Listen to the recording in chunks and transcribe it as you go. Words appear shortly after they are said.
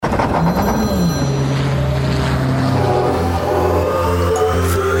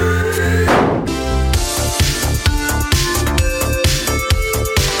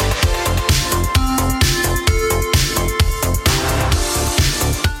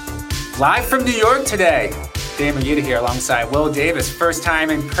Live from New York today, Dan Magida here alongside Will Davis. First time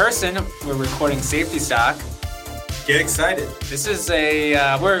in person, we're recording Safety Stock. Get excited. This is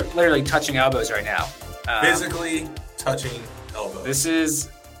we're literally touching elbows right now. Physically touching elbows. This is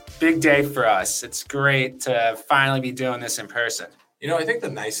a big day for us. It's great to finally be doing this in person. You know, I think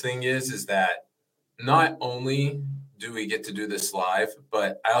the nice thing is that not only do we get to do this live,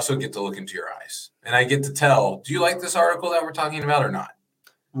 but I also get to look into your eyes. And I get to tell, do you like this article that we're talking about or not?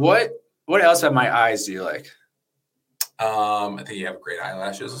 What else about my eyes do you like? I think you have great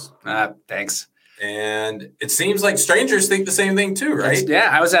eyelashes. Thanks. And it seems like strangers think the same thing too, right?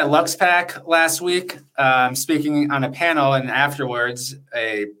 I was at LuxPack last week speaking on a panel, and afterwards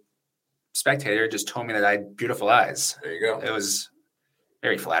a spectator just told me that I had beautiful eyes. There you go. It was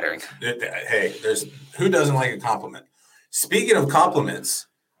very flattering. Hey, who doesn't like a compliment? Speaking of compliments,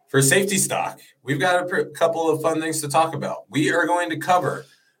 for Safety Stock, we've got a couple of fun things to talk about. We are going to cover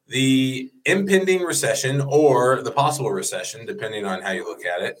the impending recession or the possible recession, depending on how you look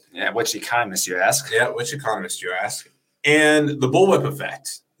at it. Yeah, which economist you ask? And the bullwhip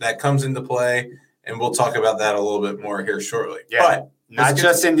effect that comes into play, and we'll talk about that a little bit more here shortly. Yeah, but not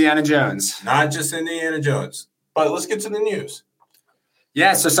just Indiana Jones. Not just Indiana Jones. But let's get to the news.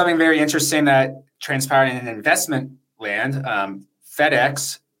 Yeah, so something very interesting that transpired in investment land.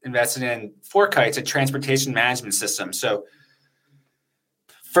 FedEx invested in FourKites, a transportation management system. So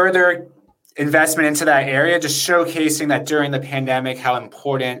further investment into that area, just showcasing that during the pandemic, how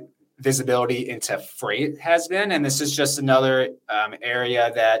important visibility into freight has been. And this is just another area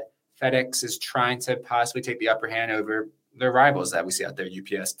that FedEx is trying to possibly take the upper hand over their rivals that we see out there,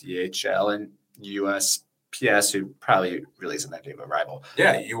 UPS, DHL, and USPS, who probably really isn't that big of a rival.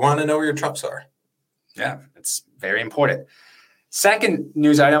 Yeah, you want to know where your trucks are. Yeah, it's very important. Second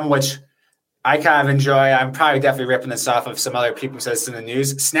news item, which I kind of enjoy. I'm probably definitely ripping this off of some other people who said this in the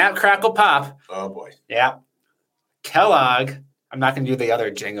news. Snap, crackle, pop. Oh, boy. Yeah. Kellogg. I'm not going to do the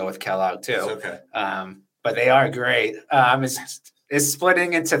other jingle with Kellogg, too. It's okay. But they are great. Is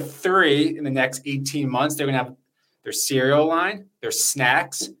splitting into three in the next 18 months. They're going to have their cereal line, their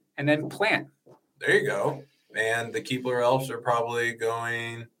snacks, and then plant. There you go. And the Keebler Elves are probably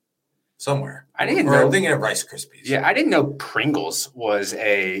going somewhere. I didn't know. I'm thinking of Rice Krispies. Yeah, I didn't know Pringles was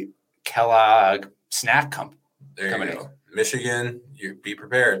a Kellogg snack company. There you go. Michigan, you be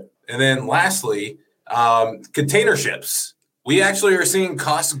prepared. And then lastly, container ships. We actually are seeing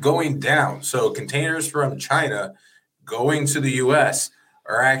costs going down. So containers from China going to the U.S.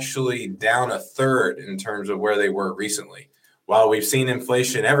 are actually down a third in terms of where they were recently. While we've seen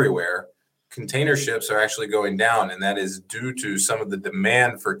inflation everywhere, container ships are actually going down, and that is due to some of the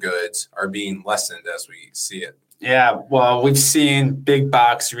demand for goods are being lessened as we see it. Yeah, well, we've seen big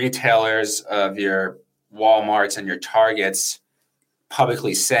box retailers of your Walmarts and your Targets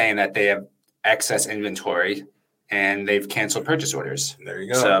publicly saying that they have excess inventory and they've canceled purchase orders. There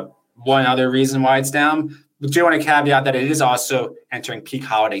you go. So one other reason why it's down. We do want to caveat that it is also entering peak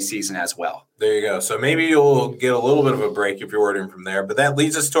holiday season as well. There you go. So maybe you'll get a little bit of a break if you're ordering from there. But that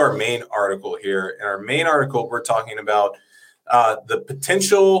leads us to our main article here. In our main article, we're talking about the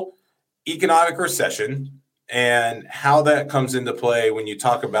potential economic recession and how that comes into play when you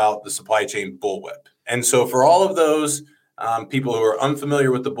talk about the supply chain bullwhip. And so for all of those people who are unfamiliar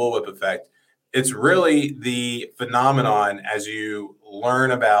with the bullwhip effect, it's really the phenomenon as you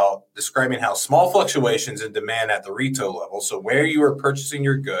learn about describing how small fluctuations in demand at the retail level, so where you are purchasing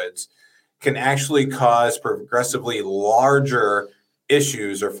your goods, can actually cause progressively larger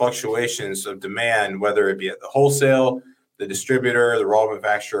issues or fluctuations of demand, whether it be at the wholesale, the distributor, the raw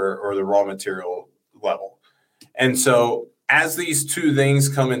manufacturer, or the raw material level. And so as these two things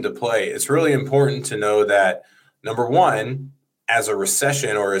come into play, it's really important to know that, number one, as a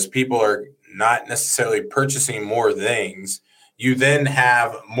recession or as people are not necessarily purchasing more things, you then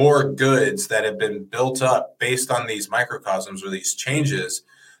have more goods that have been built up based on these microcosms or these changes.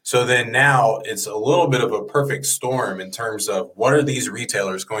 So then now it's a little bit of a perfect storm in terms of what are these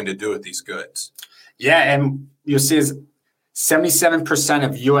retailers going to do with these goods? Yeah, and you'll see is 77%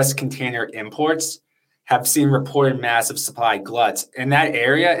 of U.S. container imports have seen reported massive supply gluts. And that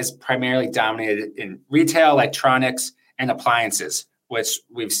area is primarily dominated in retail, electronics, and appliances, which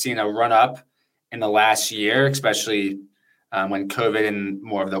we've seen a run up in the last year, especially when COVID and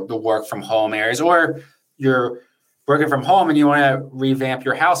more of the work from home areas, or you're working from home and you want to revamp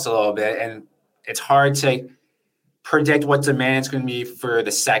your house a little bit. And it's hard to predict what demand is going to be for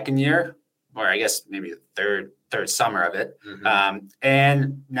the second year, or I guess maybe the third summer of it. Mm-hmm.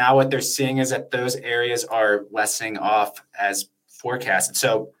 And now what they're seeing is that those areas are lessening off as forecasted.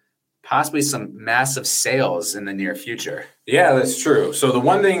 So possibly some massive sales in the near future. Yeah, that's true. So the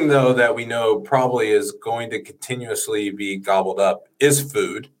one thing, though, that we know probably is going to continuously be gobbled up is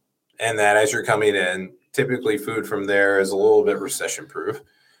food. And that as you're coming in, typically food from there is a little bit recession proof.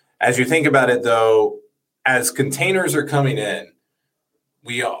 As you think about it, though, as containers are coming in,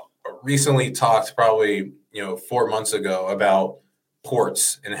 we recently talked probably 4 months ago about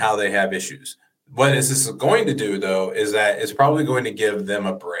ports and how they have issues. What this is going to do, though, is that it's probably going to give them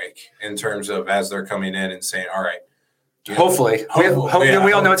a break in terms of as they're coming in and saying, all right. Hopefully. We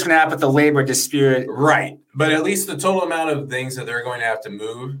all know what's going to happen with the labor dispute. Right. But at least the total amount of things that they're going to have to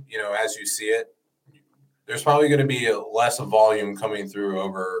move, as you see it, there's probably going to be less volume coming through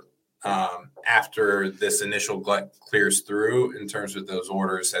over after this initial glut clears through in terms of those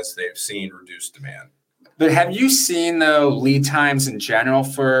orders as they've seen reduced demand. But have you seen, though, lead times in general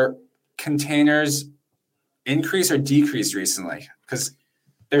for containers increase or decrease recently? Because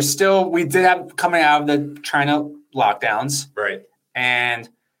we did have coming out of the China lockdowns. Right. And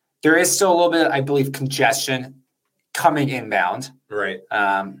there is still a little bit, I believe, congestion coming inbound. Right.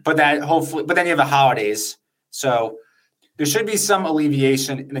 But then you have the holidays. So there should be some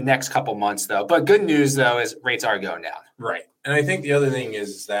alleviation in the next couple months, though. But good news, though, is rates are going down. Right. And I think the other thing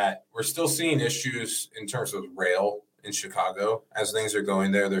is that we're still seeing issues in terms of rail in Chicago. As things are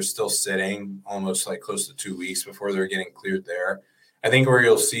going there, they're still sitting almost like close to 2 weeks before they're getting cleared there. I think where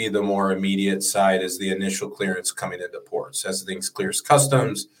you'll see the more immediate side is the initial clearance coming into ports. As things clears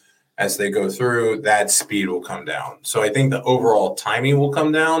customs, as they go through, that speed will come down. So I think the overall timing will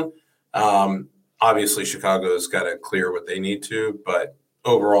come down. Obviously, Chicago's got to clear what they need to, but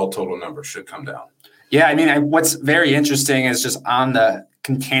overall total numbers should come down. Yeah, I mean, what's very interesting is just on the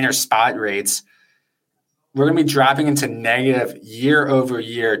container spot rates, we're going to be dropping into negative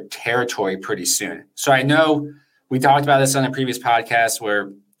year-over-year territory pretty soon. So I know we talked about this on a previous podcast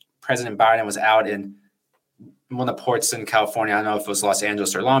where President Biden was out in one of the ports in California. I don't know if it was Los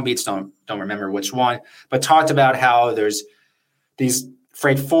Angeles or Long Beach. Don't remember which one, but talked about how there's these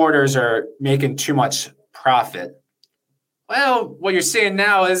freight forwarders are making too much profit. Well, what you're seeing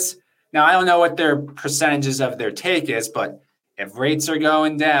now is, I don't know what their percentages of their take is, but if rates are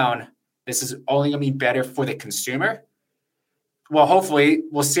going down, this is only going to be better for the consumer. Well, hopefully,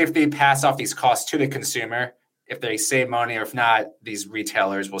 we'll see if they pass off these costs to the consumer. If they save money, or if not, these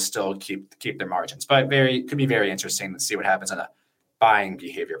retailers will still keep their margins. But could be very interesting to see what happens on a buying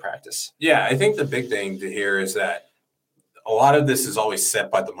behavior practice. Yeah, I think the big thing to hear is that a lot of this is always set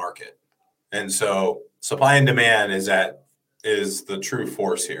by the market. And so supply and demand is the true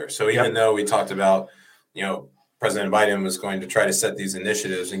force here. So even though we talked about, President Biden was going to try to set these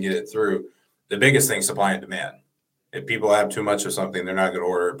initiatives and get it through, the biggest thing is supply and demand. If people have too much of something, they're not going to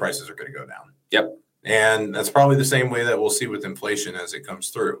order, prices are going to go down. Yep. And that's probably the same way that we'll see with inflation as it comes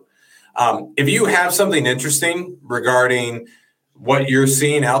through. If you have something interesting regarding what you're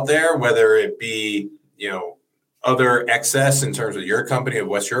seeing out there, whether it be, other excess in terms of your company of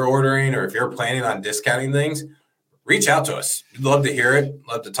what you're ordering, or if you're planning on discounting things, reach out to us. We'd love to hear it.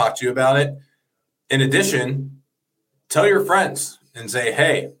 Love to talk to you about it. In addition, tell your friends and say,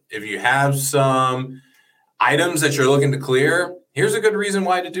 hey, if you have some items that you're looking to clear, here's a good reason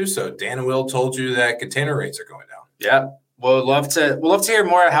why to do so. Dan and Will told you that container rates are going down. Yeah. We'd love to hear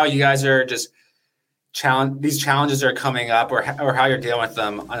more of how you guys are just these challenges are coming up, or how you're dealing with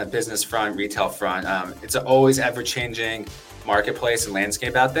them on a business front, retail front. It's an always ever-changing marketplace and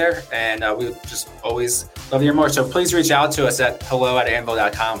landscape out there, and we just always love to hear more. So please reach out to us at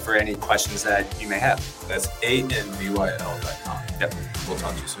hello@anvil.com for any questions that you may have. That's anvyl.com. Yep. We'll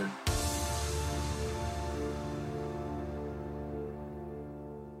talk to you soon.